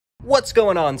What's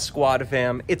going on, Squad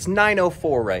Fam? It's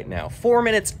 9:04 right now, 4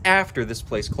 minutes after this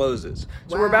place closes.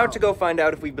 So we're about to go find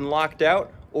out if we've been locked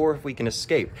out or if we can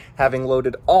escape, having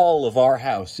loaded all of our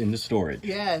house into storage.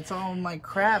 Yeah, it's all my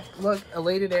crap. Look,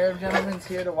 elated Arab gentleman's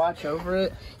here to watch over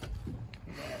it.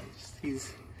 Yeah,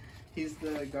 he's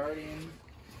the guardian.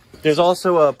 There's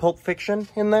also a Pulp Fiction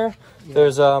in there. Yeah.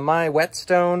 There's my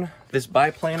whetstone, this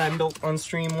biplane I built on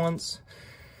stream once.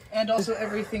 And also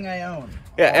everything I own.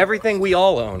 Yeah, everything we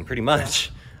all own, pretty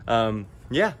much.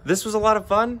 Yeah, this was a lot of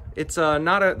fun. It's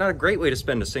not a great way to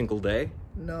spend a single day.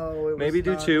 No, it was maybe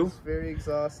do two. It's very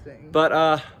exhausting.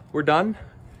 But we're done.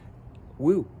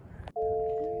 Woo.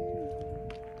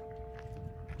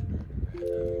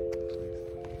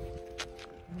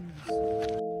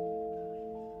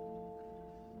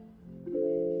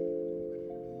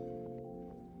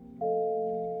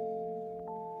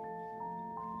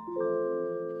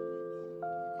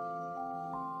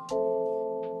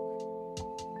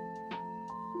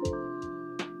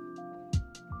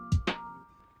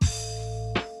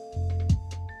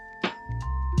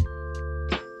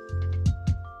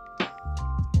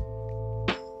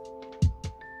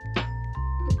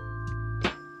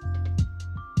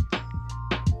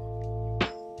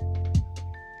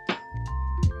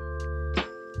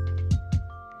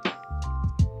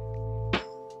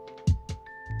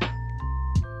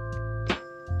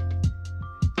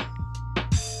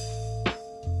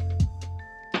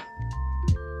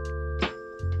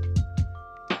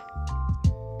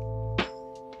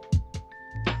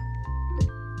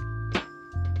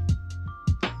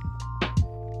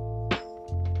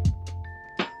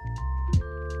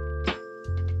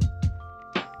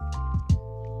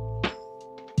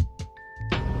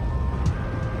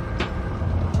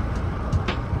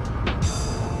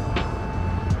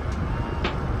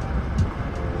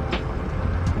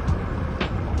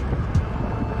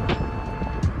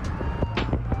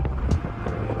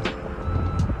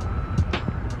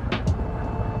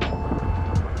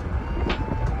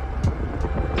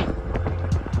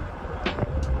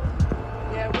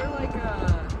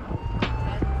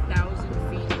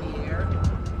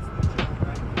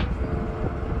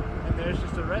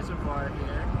 Reservoir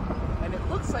here, and it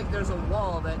looks like there's a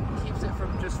wall that keeps it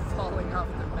from just falling off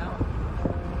the mountain.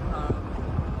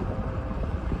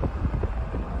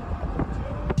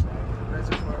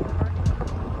 Reservoir Park.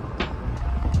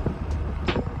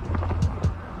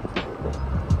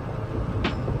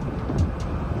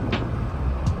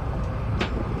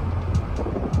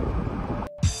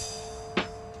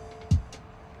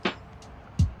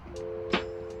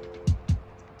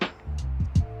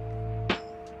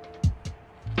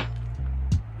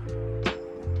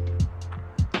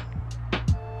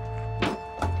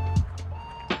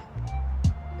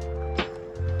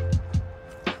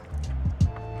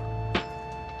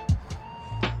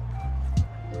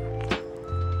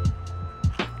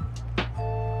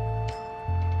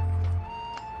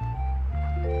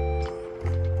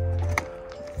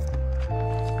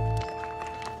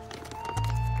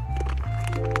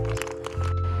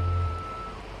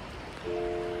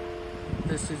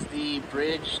 This is the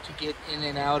bridge to get in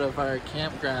and out of our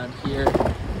campground here in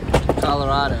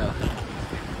Colorado.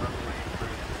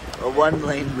 A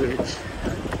one-lane bridge.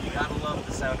 You gotta love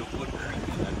the sound of wood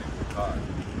creaking under your car.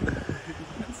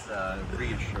 It's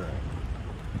reassuring.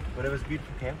 But it was a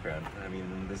beautiful campground. I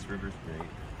mean, this river's great.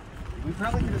 We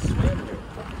probably could have swam it.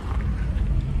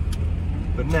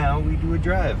 But now we do a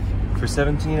drive for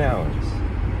 17 hours.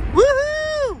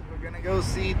 Woohoo! We're gonna go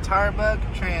see Tarbug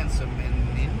Transom in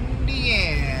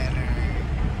Indiana.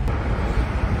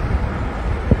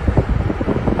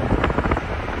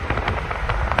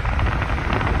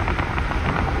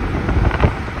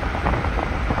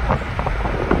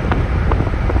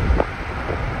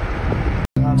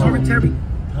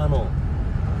 Tunnel.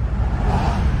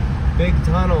 Big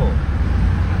tunnel.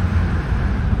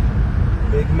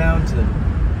 Big mountain.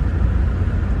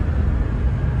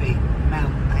 Big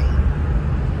mountain.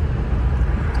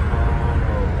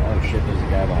 Oh shit, there's a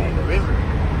guy behind us. River.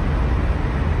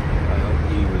 I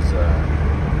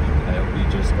hope he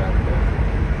just got there.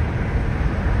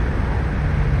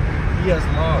 He has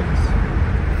logs.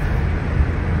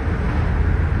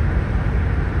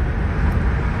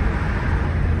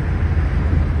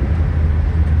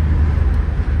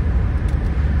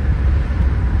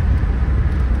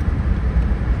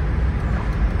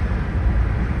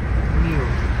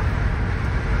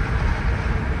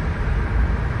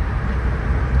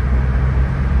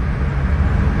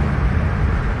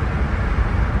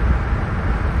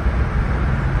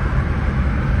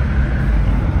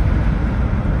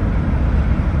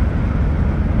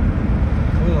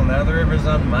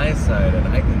 on my side and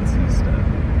I can see stuff.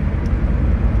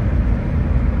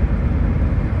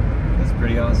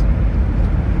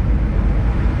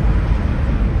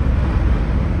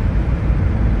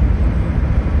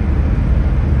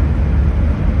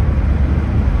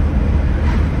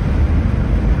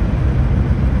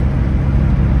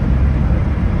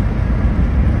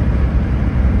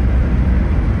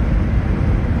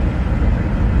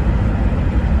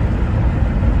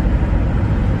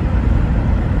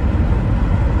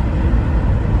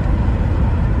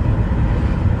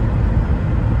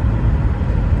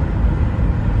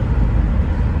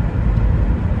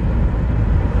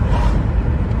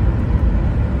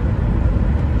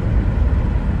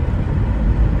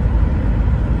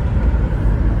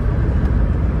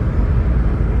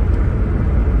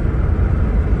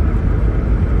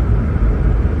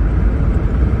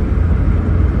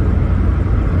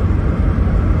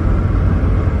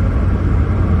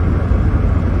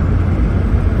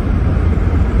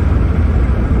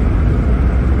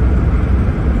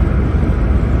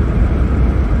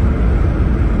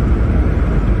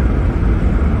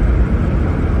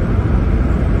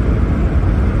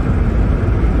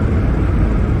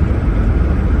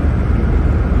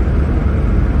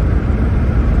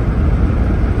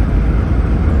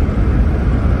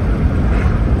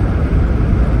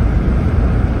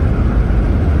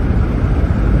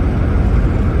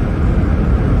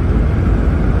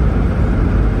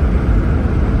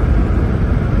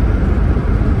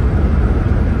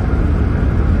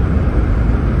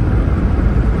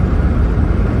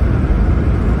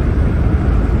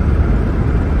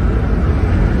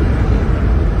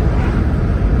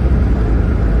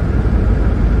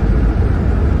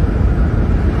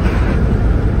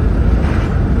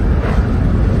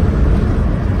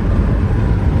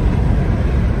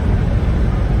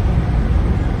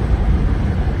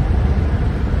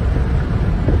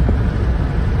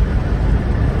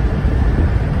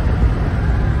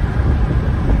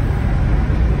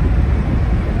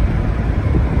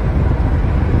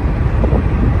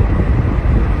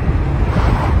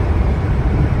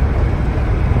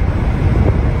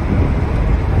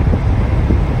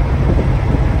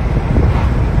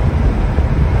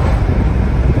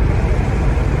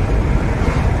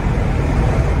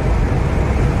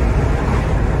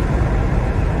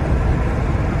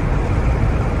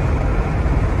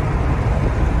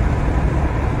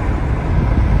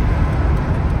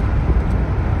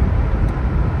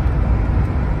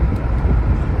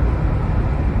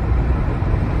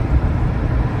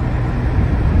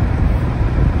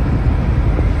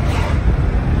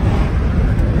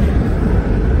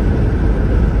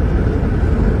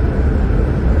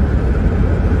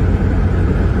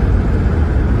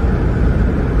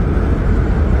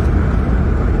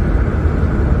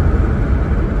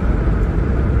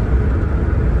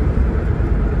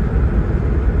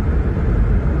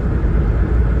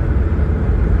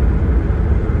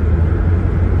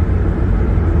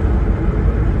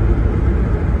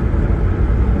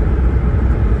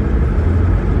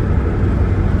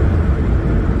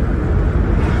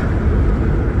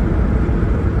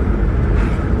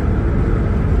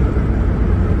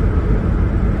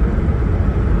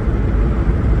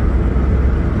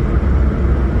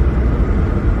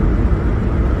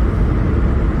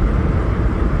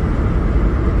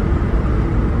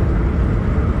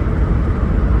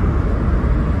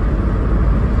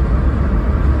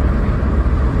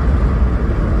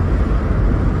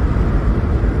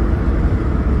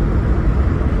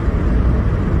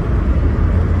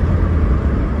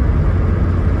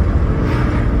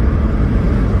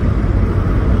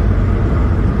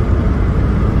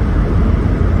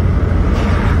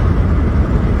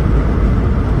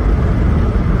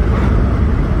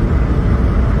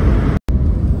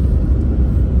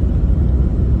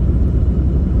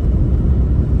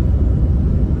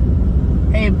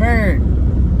 Bird,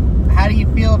 how do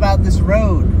you feel about this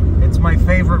road? It's my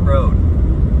favorite road.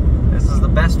 This is the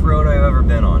best road I've ever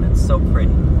been on. It's so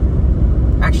pretty.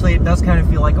 Actually, it does kind of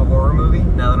feel like a horror movie,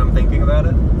 now that I'm thinking about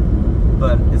it.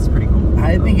 But it's pretty cool.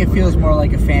 I think it feels more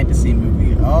like a fantasy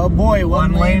movie. Oh boy,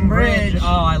 one-lane bridge. Oh,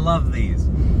 I love these.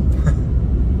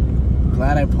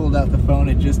 Glad I pulled out the phone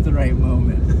at just the right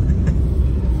moment.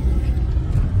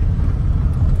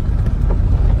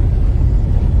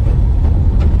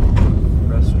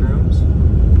 Restrooms.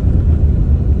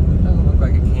 Doesn't look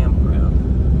like a campground.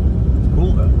 It's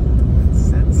cool though. It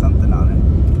said something on it.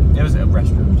 It was at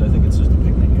restrooms. I think it's just a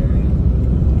picnic area.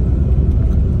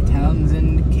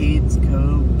 Townsend, Cades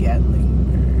Cove,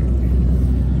 Gatlinburg.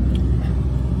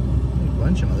 A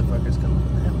bunch of motherfuckers coming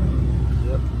from that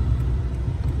way. Yep.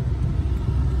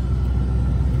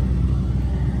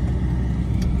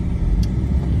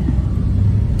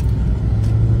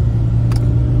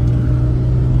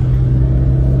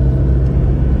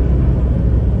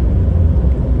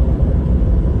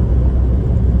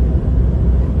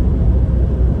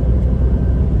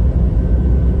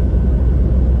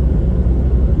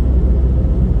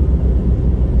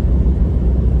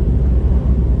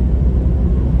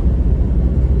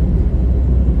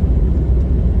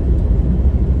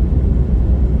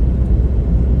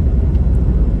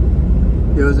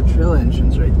 There was a trail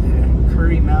entrance right there.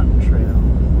 Curry Mountain Trail.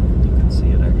 You can see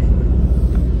it actually.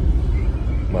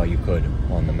 Well, you could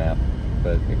on the map,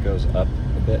 but it goes up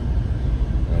a bit.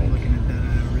 I'm looking at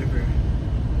that river.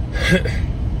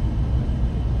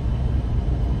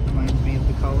 Reminds me of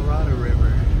the Colorado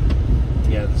River.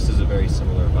 Yeah, this is a very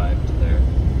similar vibe to there.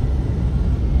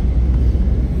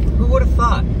 Who would have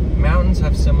thought? Mountains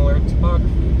have similar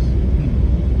topographies.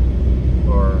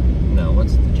 Or, no,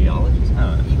 what's the geologist?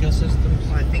 I don't know, ecosystems?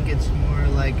 Well, I think it's more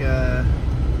like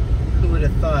who would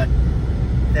have thought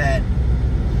that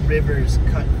rivers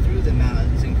cut through the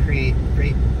mountains and create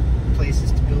great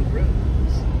places to build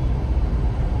roads.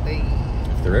 Hey.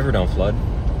 If the river don't flood.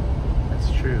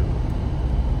 That's true.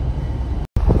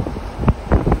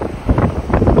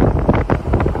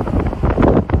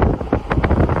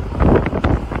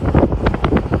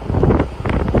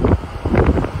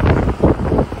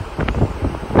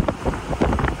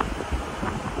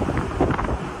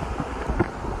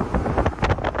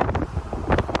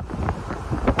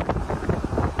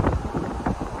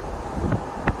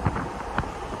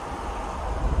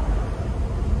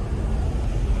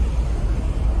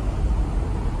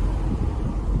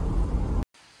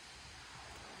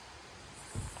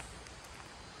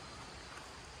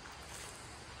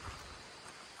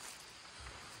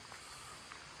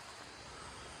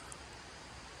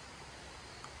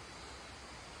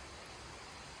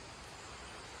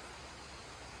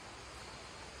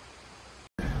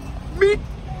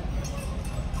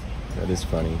 That is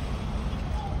funny.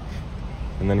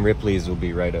 And then Ripley's will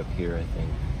be right up here, I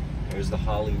think. There's the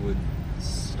Hollywood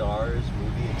Stars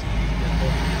movie. It's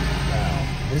wow,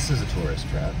 this is a tourist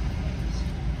trap.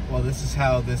 Well, this is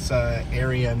how this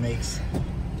area makes,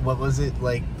 what was it,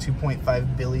 like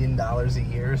 $2.5 billion a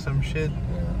year or some shit?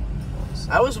 Yeah.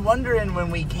 I was wondering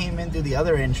when we came in through the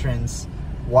other entrance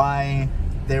why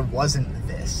there wasn't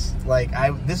this. Like,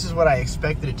 this is what I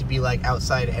expected it to be like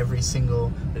outside every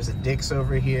single, there's a Dick's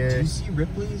over here. Do you see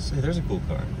Ripley's? Hey, there's a cool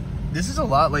car. This is a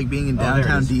lot like being in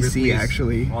downtown DC, Ripley's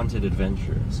actually. Haunted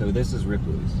Adventure. So this is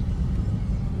Ripley's.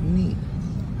 Neat.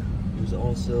 There's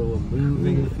also a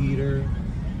moving theater.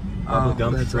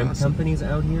 Bubblegum Shrimp Company's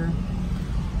out here.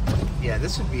 Yeah,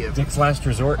 this would be Dick's Last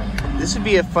Resort. This would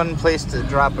be a fun place to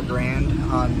drop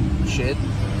 $1,000 on shit.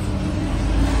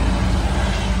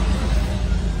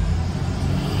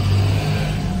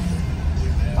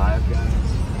 Five Guys.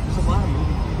 There's a lot of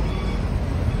movie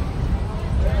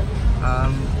theaters.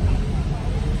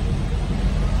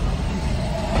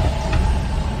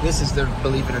 This is the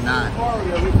Believe It or Not.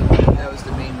 That was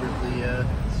the main Ripley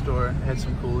store. It had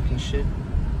some cool looking shit.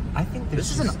 I think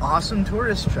this is an awesome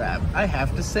tourist trap, I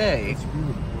have to say. It's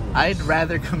really cool. I'd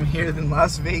rather come here than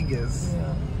Las Vegas.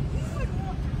 Yeah.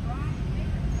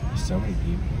 There's so many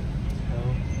people.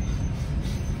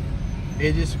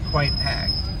 It is quite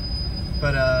packed.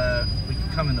 But we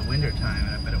could come in the winter time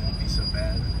and I bet it won't be so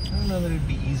bad. I don't know that it'd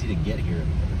be easy to get here in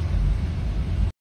the winter.